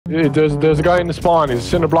There's a guy in the spawn. He's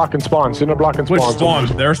cinder block and spawn. Cinder block and spawn. Which spawn?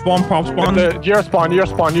 Their spawn, prop spawn? Your spawn.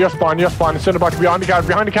 Cinder block behind the car.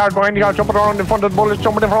 Jumping around in front of the bullets.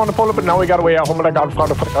 Jumping in front of the bullet. But now we got away. Oh my God! How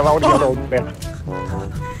the fuck out of there?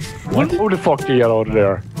 What? Who the fuck did you get out of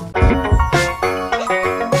there?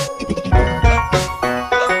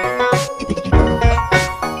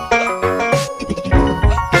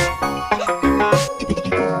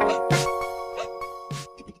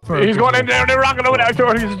 He's going in there, they're rocking over there.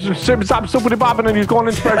 He's just stupid bobbing and he's going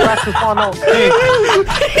into the grass to spawn out.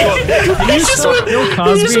 He's just with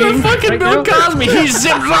fucking Bill Cosby. He's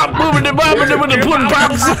zip zop moving and bobbing with the pudding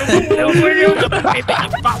pops.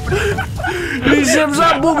 He's zip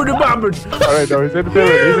zop moving and bobbing. Alright, no, he's in the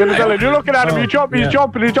building. You're looking at him, he's jumping. He's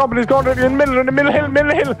going in the middle hill.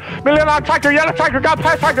 Middle on tractor, yellow tractor, got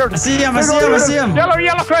past tractor. I see him.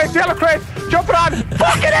 Yellow crate, jumping on.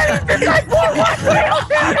 Fucking it, this guy's more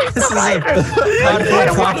This is a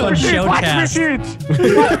Shoutcast.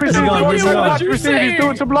 He's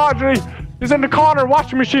doing some laundry. He's in the corner,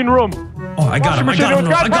 washing machine room. Oh, I got him.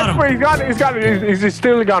 He's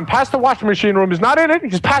still gone past the washing machine room. He's not in it.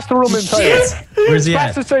 He's past the room inside. Where's he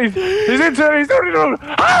at? He's into it.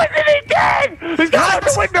 How is he dead? He's got out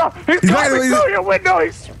the window. He's going through your window.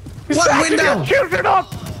 He's what window? Shooting up.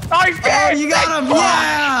 Oh, he's dead. Oh, you got him.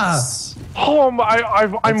 Yeah. Oh,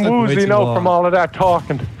 I'm woozy now from all of that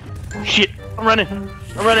talking. Shit, I'm running.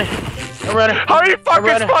 How are you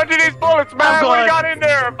fucking sponging these bullets, man? We got in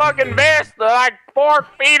there a fucking vest, like 4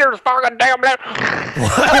 feeders, fucking damn that.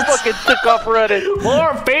 I fucking took off running.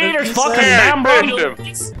 4 feeders, fucking damn bro.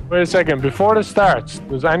 Wait a second, before this starts,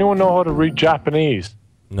 does anyone know how to read Japanese?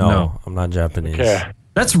 No, I'm not Japanese. Okay.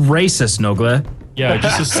 That's racist, Nogla. Yeah,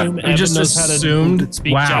 just assume You just assumed. how to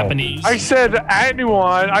speak Wow. Japanese. I said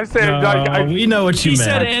anyone. I said like. We know what you He meant.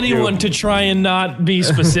 said anyone to try and not be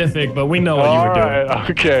specific, but we know what you were doing.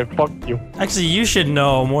 Okay, fuck you. Actually, you should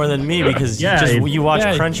know more than me because you watch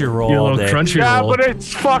Crunchyroll all day. Yeah, but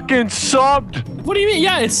it's fucking subbed. What do you mean?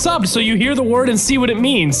 Yeah, it's subbed, so you hear the word and see what it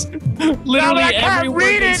means. Literally I can't every word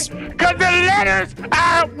read it because the letters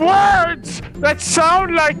are words that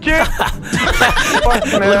sound like it.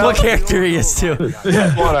 Look what character he is too. Which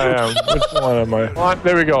one I am? Which one am I?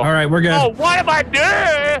 There we go. All right, we're good. Oh, what am I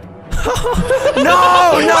doing?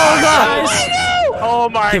 No, guys! Oh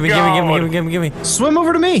my God! Give me. Swim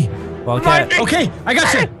over to me. Wildcat. Okay, I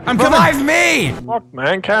got you. I'm coming. Revive me! Fuck,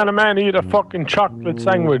 man. Can't a man eat a fucking chocolate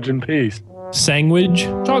sandwich in peace? Sandwich?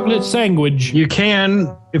 Chocolate sandwich. You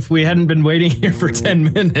can if we hadn't been waiting here for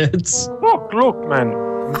 10 minutes. Look, man.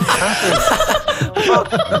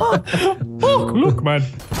 Look, man.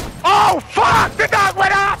 Oh, fuck! The dog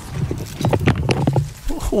went off!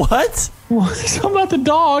 What? Something about the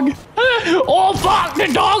dog. Oh, fuck! The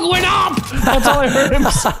dog went up! That's all I heard him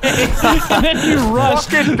say. And then he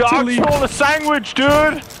rushed. Fucking dog stole a sandwich, dude!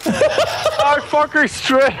 I fucker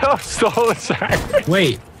straight up stole a sandwich.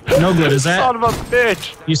 Wait, Nogla, is that? Son of a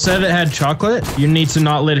bitch. You said it had chocolate? You need to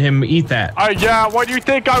not let him eat that. Yeah, what do you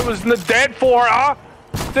think I was dead for, huh?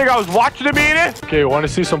 Think I was watching him eat it? Okay, want to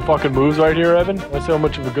see some fucking moves right here, Evan? Want to see how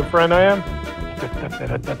much of a good friend I am?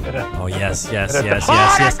 Oh, yes. Oh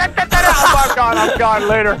my God, I'm gone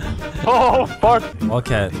later. Oh, fuck.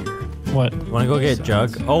 Wildcat. What? You wanna go get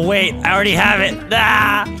Jug? Oh, wait, I already have it.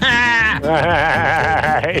 Ah!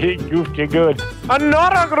 He goofed you good.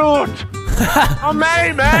 Another Groot! Oh,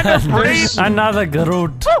 man, please. Another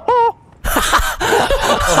Groot. Oh,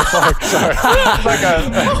 fuck, sorry.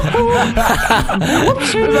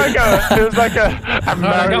 It was like a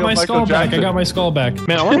I got my skull back.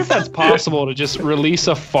 Man, I wonder if that's possible to just release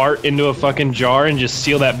a fart into a fucking jar and just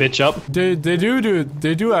seal that bitch up. They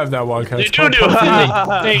do have that Wildcat. They do have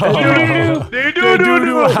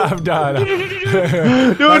that.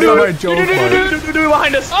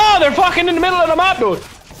 Behind us. Oh, they're fucking in the middle of the map, dude.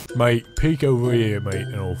 Mate, peek over here, mate,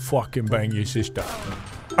 and I'll fucking bang your sister.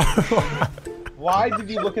 Why did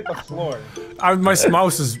you look at the floor? My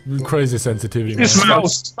mouse is crazy sensitivity. My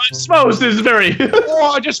smouse is very.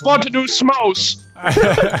 Oh, I just want to do smouse.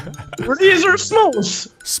 These are smouse.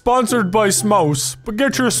 Sponsored by Smouse, but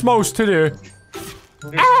get your Smouse today.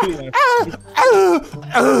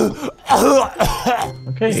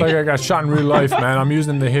 Okay. It's like I got shot in real life, man. I'm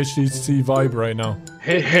using the HTC Vibe right now.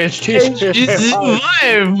 HTC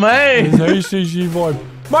Vibe, man. It's HTC Vibe.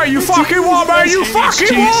 Mate, you fucking what, man? You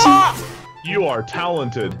fucking what? You are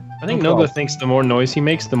talented. I think Nogla thinks the more noise he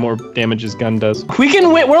makes, the more damage his gun does. We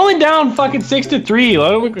can win. We're only down fucking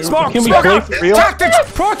 6-3. Smoke, can we play for real? Tactics!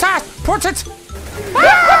 Protest!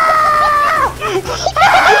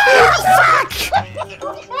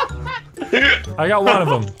 I got one of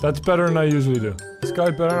them. That's better than I usually do. This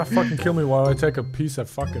guy better not fucking kill me while I take a piece of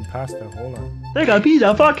fucking pasta. Hold on. Take a piece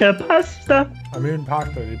of fucking pasta. I mean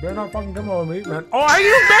pasta. You better not fucking come on me, man. Oh,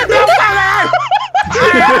 you better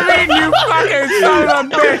fucking! You fucking son of a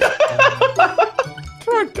bitch!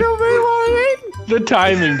 Try to kill me while I'm eating? The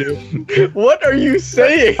timing, dude. What are you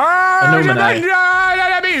saying?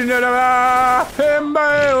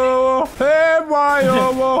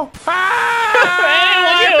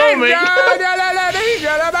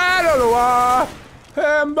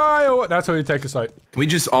 That's how you take a sight. Can we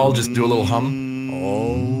just all just do a little hum?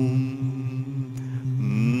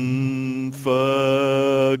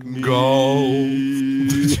 Fuck me. Go.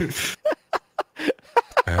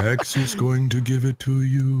 X is going to give it to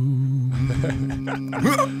you.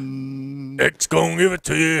 X gon' give it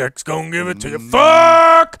to you. X gon' give it to you.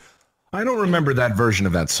 Fuck! I don't remember that version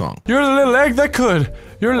of that song. You're the little egg that could.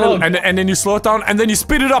 You're a little, and then you slow it down, and then you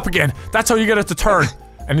speed it up again. That's how you get it to turn.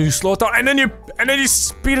 And then you slow it down, and then you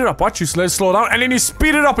speed it up. Watch, you slow down, and then you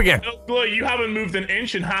speed it up again. Nogla, you haven't moved an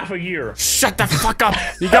inch in half a year. Shut the fuck up.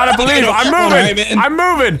 You gotta believe it. I'm moving. I'm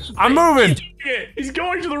moving. I'm moving. He's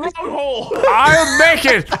going to the wrong hole. I'll make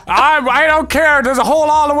it. I don't care. There's a hole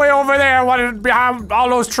all the way over there. Behind all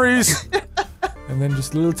those trees. And then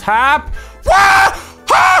just a little tap.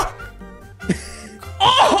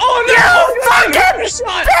 Oh no! You fucking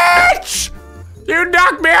bitch! You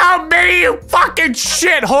knocked me out, me, you fucking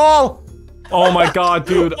shithole! Oh my god,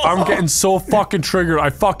 dude, I'm getting so fucking triggered. I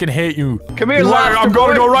fucking hate you. Come here, lad. I'm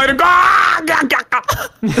gonna go right and go.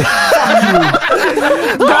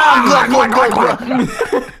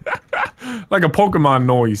 Like a Pokemon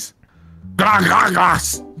noise.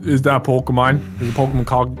 Is that Pokemon? There's a Pokemon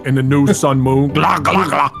called in the new Sun Moon.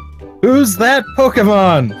 Who's that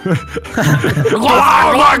Pokemon? It's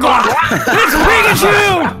Pikachu!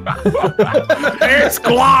 It's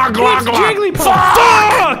Jigglypuff!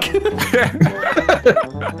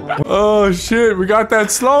 Fuck! Oh shit, we got that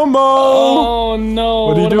slow-mo! Oh no,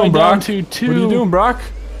 what are you doing, Brock? What are you doing, doing, Brock?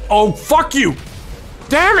 Oh, fuck you!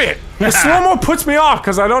 Damn it! The slow-mo puts me off,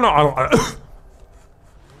 because I don't know.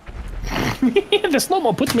 The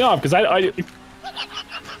slow-mo puts me off, because I...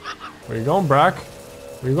 Where you going, Brock?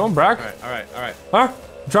 Where you going, Brock? Alright. Huh?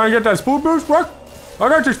 You trying to get that spook boost, Brock? I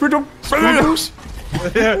got your spook boost.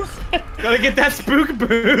 Gotta get that spook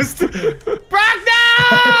boost. Brock,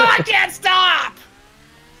 no! I can't stop!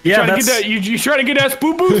 Yeah, trying to get that, you trying to get that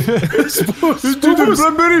spook boost? Spook boost.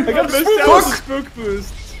 I got the spook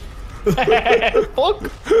boost. Fuck.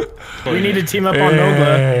 We need to team up on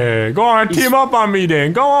Nogla. Hey, go on, team up on me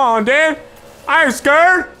then. Go on, Dan. I ain't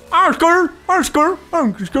scared. I'm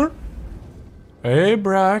scared. Hey,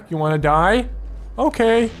 Brock, you wanna die?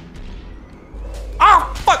 Okay.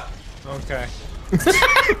 Oh, fuck! Okay.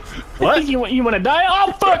 What? You wanna die?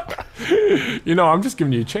 Oh, fuck! You know, I'm just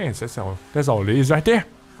giving you a chance. That's all it is right there.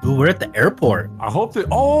 Ooh, we're at the airport. I hope that.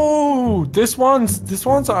 Oh, this one's good.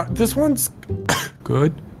 This one.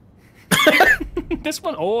 Good.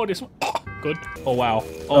 Oh wow.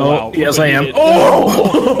 Oh wow. Yes, I am.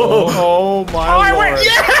 Oh my lord. I went.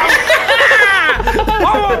 Yeah!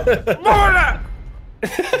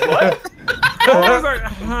 What?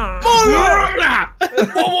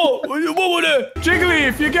 Jiggly,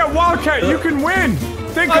 if you get Wildcat, you can win.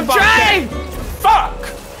 Think about that. Fuck.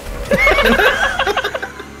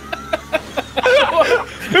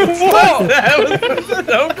 What?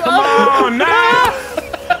 Come on now.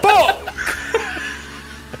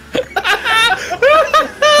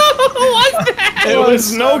 It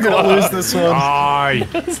was Nogla. Lose this one. Aye.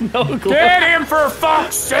 Get him for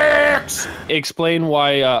fuck's sakes! Explain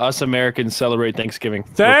why us Americans celebrate Thanksgiving.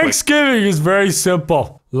 Thanksgiving is very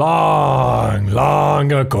simple.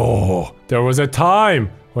 Long ago, there was a time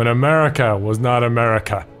when America was not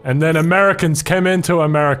America. And then Americans came into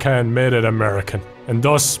America and made it American. And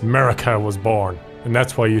thus, America was born. And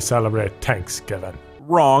that's why you celebrate Thanksgiving.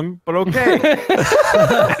 Wrong, but okay.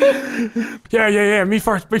 Yeah. Me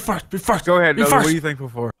first. Go ahead, Nogla, what are you thankful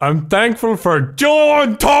for? I'm thankful for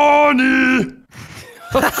John Tony!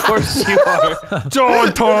 Of course you are.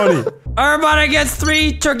 John Tony! Everybody gets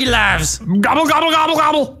 3 turkey lives. Gobble, gobble, gobble,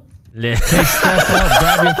 gobble! Grab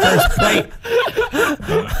your first plate.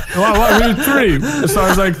 What? We need 3. It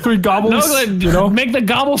sounds like 3 gobbles. No, you know? Make the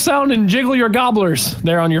gobble sound and jiggle your gobblers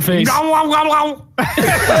there on your face. Gobble, gobble, gobble, gobble.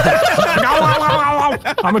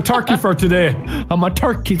 I'm a turkey for today.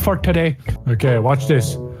 Okay, watch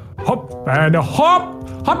this. Hop and a hop.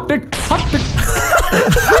 Hop dick. Go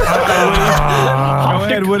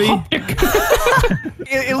ahead, Woody.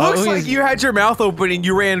 It looks like you had your mouth open and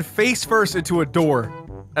you ran face first into a door.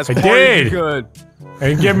 As I hard as you did. could.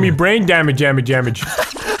 And give me brain damage.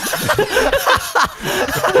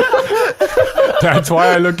 That's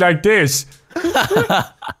why I look like this.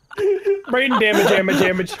 Brain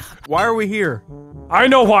damage. Why are we here? I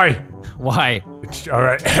know why. Why? All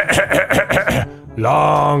right.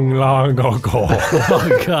 Long ago.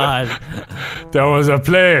 Oh God. There was a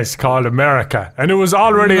place called America, and it was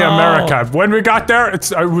already America. When we got there,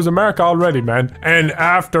 it was America already, man. And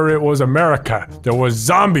after it was America, there was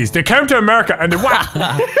zombies. They came to America and they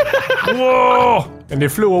whoa, and they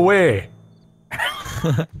flew away.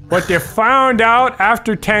 What they found out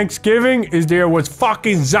after Thanksgiving is there was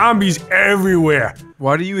fucking zombies everywhere.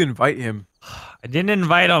 Why do you invite him? I didn't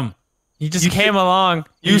invite him. He just came along.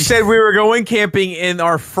 You said we were going camping and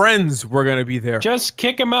our friends were gonna be there. Just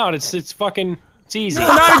kick him out. It's fucking easy. No,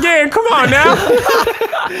 not again. Come on now.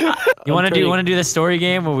 You want to do the story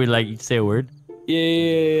game where we like each say a word?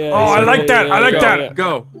 Yeah. Oh, I like that. I like that. Yeah.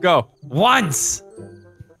 Go. Once.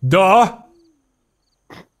 Duh.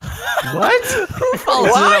 What?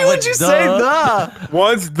 Why would you say the?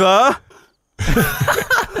 Once the? This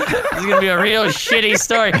is gonna be a real shitty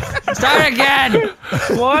story. Start again.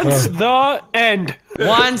 Once the end.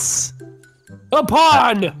 Once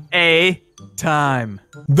upon a time.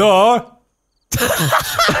 The.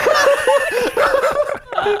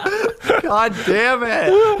 God damn it.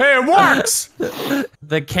 Hey, it works.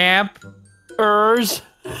 The campers.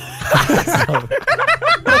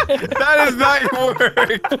 That is not your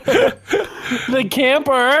word. The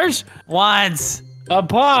campers. Once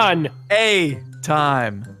upon a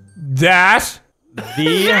time. That.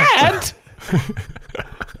 That.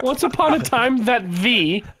 Once upon a time that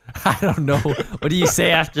the. I don't know. What do you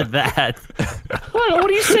say after that? What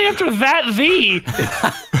do you say after that the?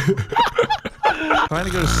 Trying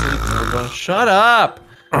to go to sleep, Nogla. Shut up.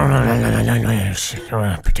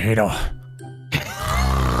 Potato.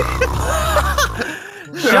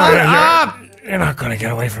 Shut up. You're not gonna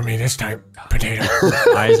get away from me this time, potato.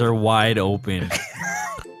 Eyes are wide open.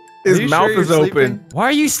 His mouth is open. Why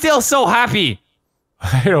are you still so happy?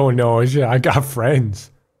 I don't know. I got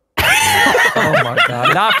friends. Oh my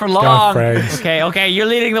God. Not for long. Okay, you're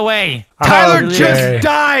leading the way. Tyler just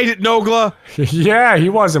died, Nogla. Yeah, he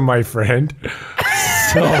wasn't my friend.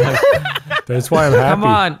 So, that's why I'm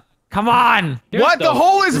happy. Come on. What? The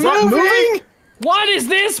hole is moving? What is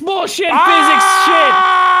this bullshit physics shit?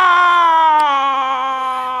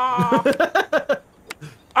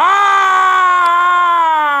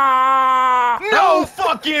 No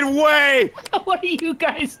fucking way! What are you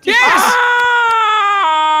guys doing? Yes!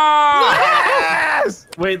 Yes!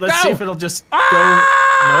 Wait, let's see if it'll just go.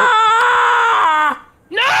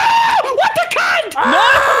 No! What the cunt?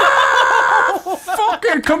 No!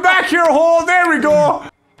 Fucking come back here, hole. There we go.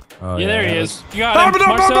 Oh, yeah, there he is. You got him.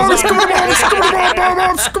 Marcel's on him. Where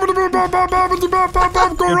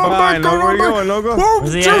are you going, Nogla?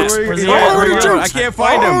 Where's he at? I can't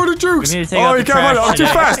find him. Oh, the jukes. We need to take Oh, out you the can't find him. trash I'm too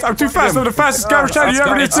can. fast. I'm too fast. I'm the fastest garbage can you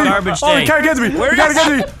ever did see. Garbage Oh, you day. can't get to me. You gotta get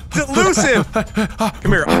to me. Lose him.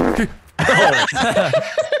 Come here.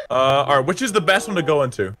 Alright, which is the best one to go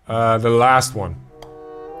into? The last one.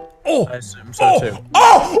 Oh! I assume so too.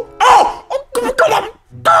 Come on!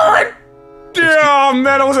 Damn,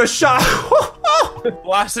 man, that was a shot.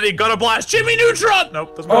 Blasted, gonna blast Jimmy Neutron!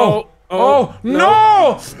 Nope, doesn't Oh,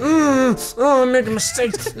 no! I'm making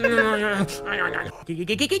mistakes.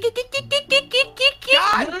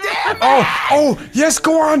 Oh, yes,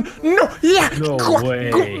 go on. No, yeah. No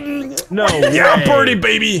way. No Yeah, way. birdie,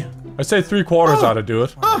 baby. I say 3/4 ought to do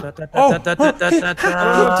it. I don't know what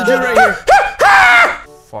to do right here.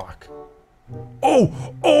 Fuck. Oh!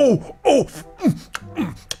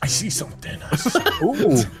 I see something.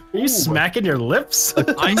 Ooh. Are you smacking your lips?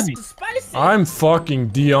 I'm fucking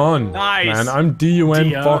Dion. Nice. Man, I'm D-U-N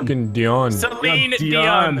Dion. fucking Dion. Celine Dion.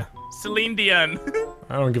 Dion. Celine Dion.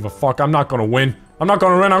 I don't give a fuck. I'm not gonna win. I'm not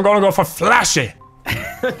gonna win. I'm gonna go for flashy.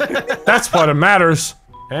 That's what it matters.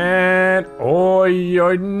 And oh, you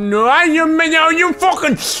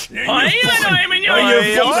fucking.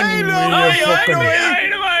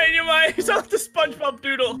 He's on the SpongeBob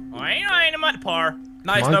doodle. Par.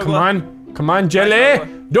 Nice, Nogla. Come on, Jelly.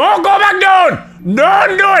 Don't go back down.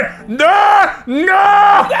 Don't do it. No.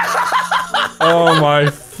 Oh my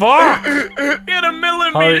fuck. Get a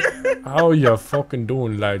millimeter. How you fucking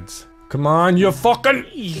doing, lads? Come on, you fucking.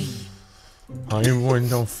 I win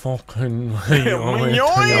the fucking.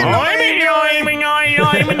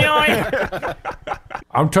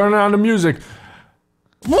 I'm turning on the music.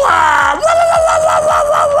 Yeah!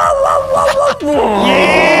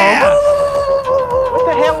 What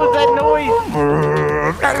the hell was that noise?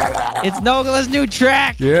 It's Nogla's new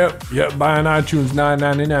track. Yep, buy on iTunes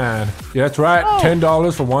 $9.99. Yeah, that's right,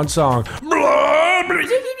 $10 for one song.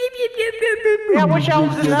 Yeah, which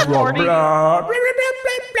elves in that party?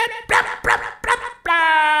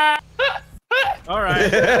 All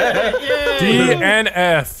right.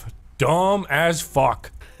 DNF. Dumb as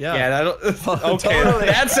fuck. Yeah, that'll. Okay,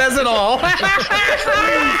 that says it all.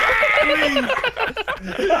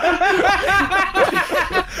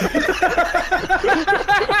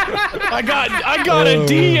 I got a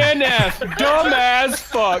DNF. Dumb as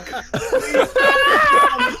fuck.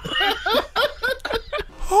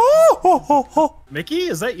 Mickey,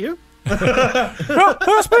 is that you? Yeah,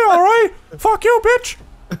 that's me, alright. Fuck you, bitch.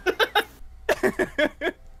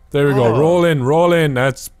 There we go. Roll in.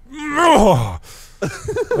 That's.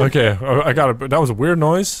 Okay, I got it. That was a weird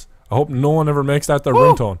noise. I hope no one ever makes that their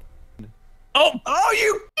ringtone. Oh,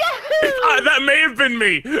 you! That may have been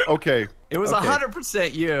me. Okay. It was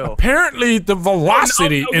 100% you. Apparently, the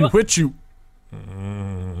velocity in which you.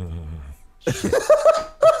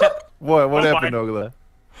 What happened, Nogla?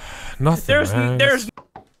 Nothing. There's.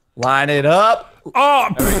 Line it up. Oh,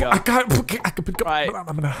 go. I got. Right.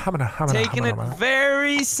 I'm gonna. Taking it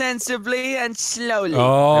very sensibly and slowly.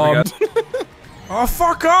 Oh,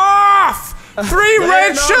 fuck off! 3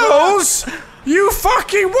 red shells? You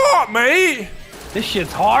fucking what, mate? This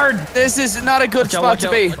shit's hard. This is not a good spot to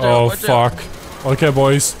be. Oh, fuck. Okay,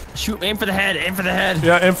 boys. Shoot, aim for the head, aim for the head.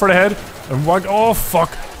 Yeah, aim for the head. And what? Oh,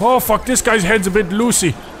 fuck. Oh, fuck. This guy's head's a bit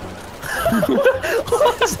loosey.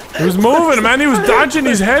 He was moving, man. He was dodging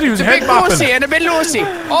his head. He was head bopping. Loosey and a bit loosey.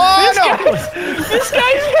 Oh, no. This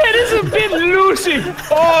guy's head is a bit loosey.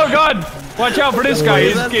 Oh, God. Watch out for this guy.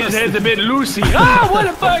 His head's a bit loosey. Ah, what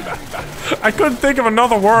the fuck? I couldn't think of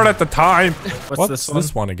another word at the time. What's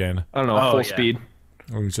this one again? I don't know. Full speed.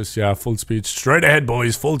 Oh, just, yeah, full speed. Straight ahead,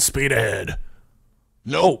 boys. Full speed ahead.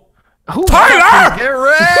 No. Who? Tyler! Get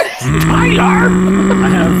ready.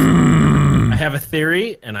 I have a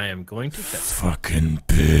theory, and I am going to test it. Fucking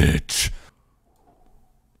bitch.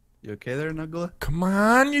 You okay there, Nogla? Come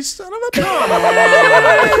on, you son of a bitch.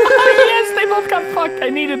 Yes, they both got fucked. I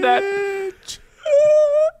needed that.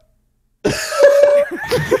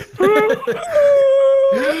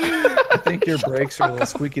 I think your brakes are a little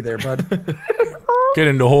squeaky there, bud. Get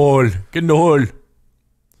in the hole. Get in the hole.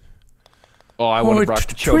 Oh, I would have brought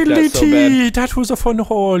the choke that so bad. That was a fun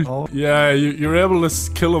hole. Oh. Yeah, you're able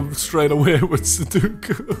to kill him straight away with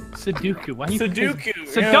Sudoku. Sudoku. Why Sudoku.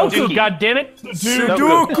 Sudoku, goddammit.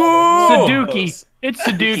 Sudoku. It's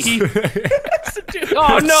Sudoku.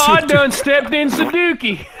 Oh no, I done stepped in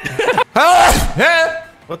Sudoku.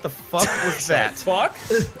 What the fuck was that? Fuck?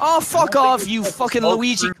 Oh, fuck off, you fucking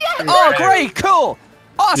Luigi. Oh, great, cool.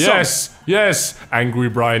 Awesome. Yes. Angry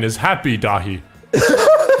Brian is happy, Dahi.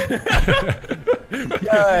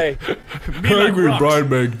 Yay. Angry Brian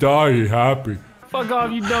make Dahi happy. Fuck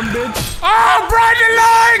off, you dumb bitch. Oh, Brian, the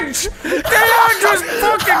lunch! The lunch was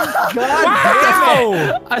fucking...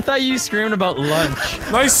 Wow! I thought you screamed about lunch.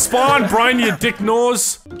 Nice spawn, Brian, you dick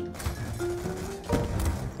nose.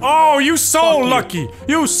 Oh, you so lucky.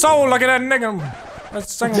 You so lucky, that nigga. That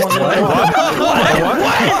second one. What?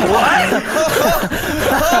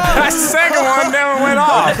 That second one never went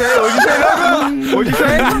off. What'd you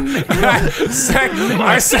say, Nogla?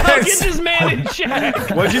 I said. Get this man in check.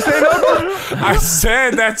 What'd you say, Nogla? I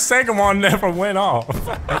said that second one never went off.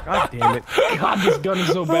 God damn it. God, this gun is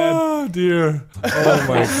so bad. Oh dear. Oh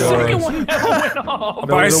my Second god. one never went off.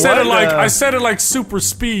 But I said it like super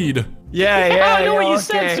speed. Yeah. I know what you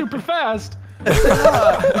said super fast.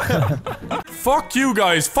 Fuck you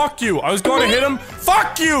guys, fuck you. I was going to hit him.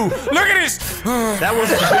 Fuck you! Look at this! That was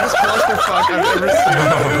the biggest clusterfuck I've ever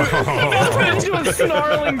seen. Into a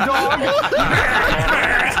snarling dog.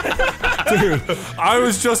 Dude, I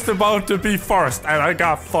was just about to be first and I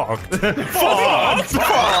got fucked.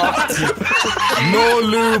 No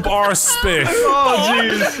lube or spit. Oh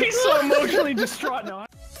jeez. He's so emotionally distraught now.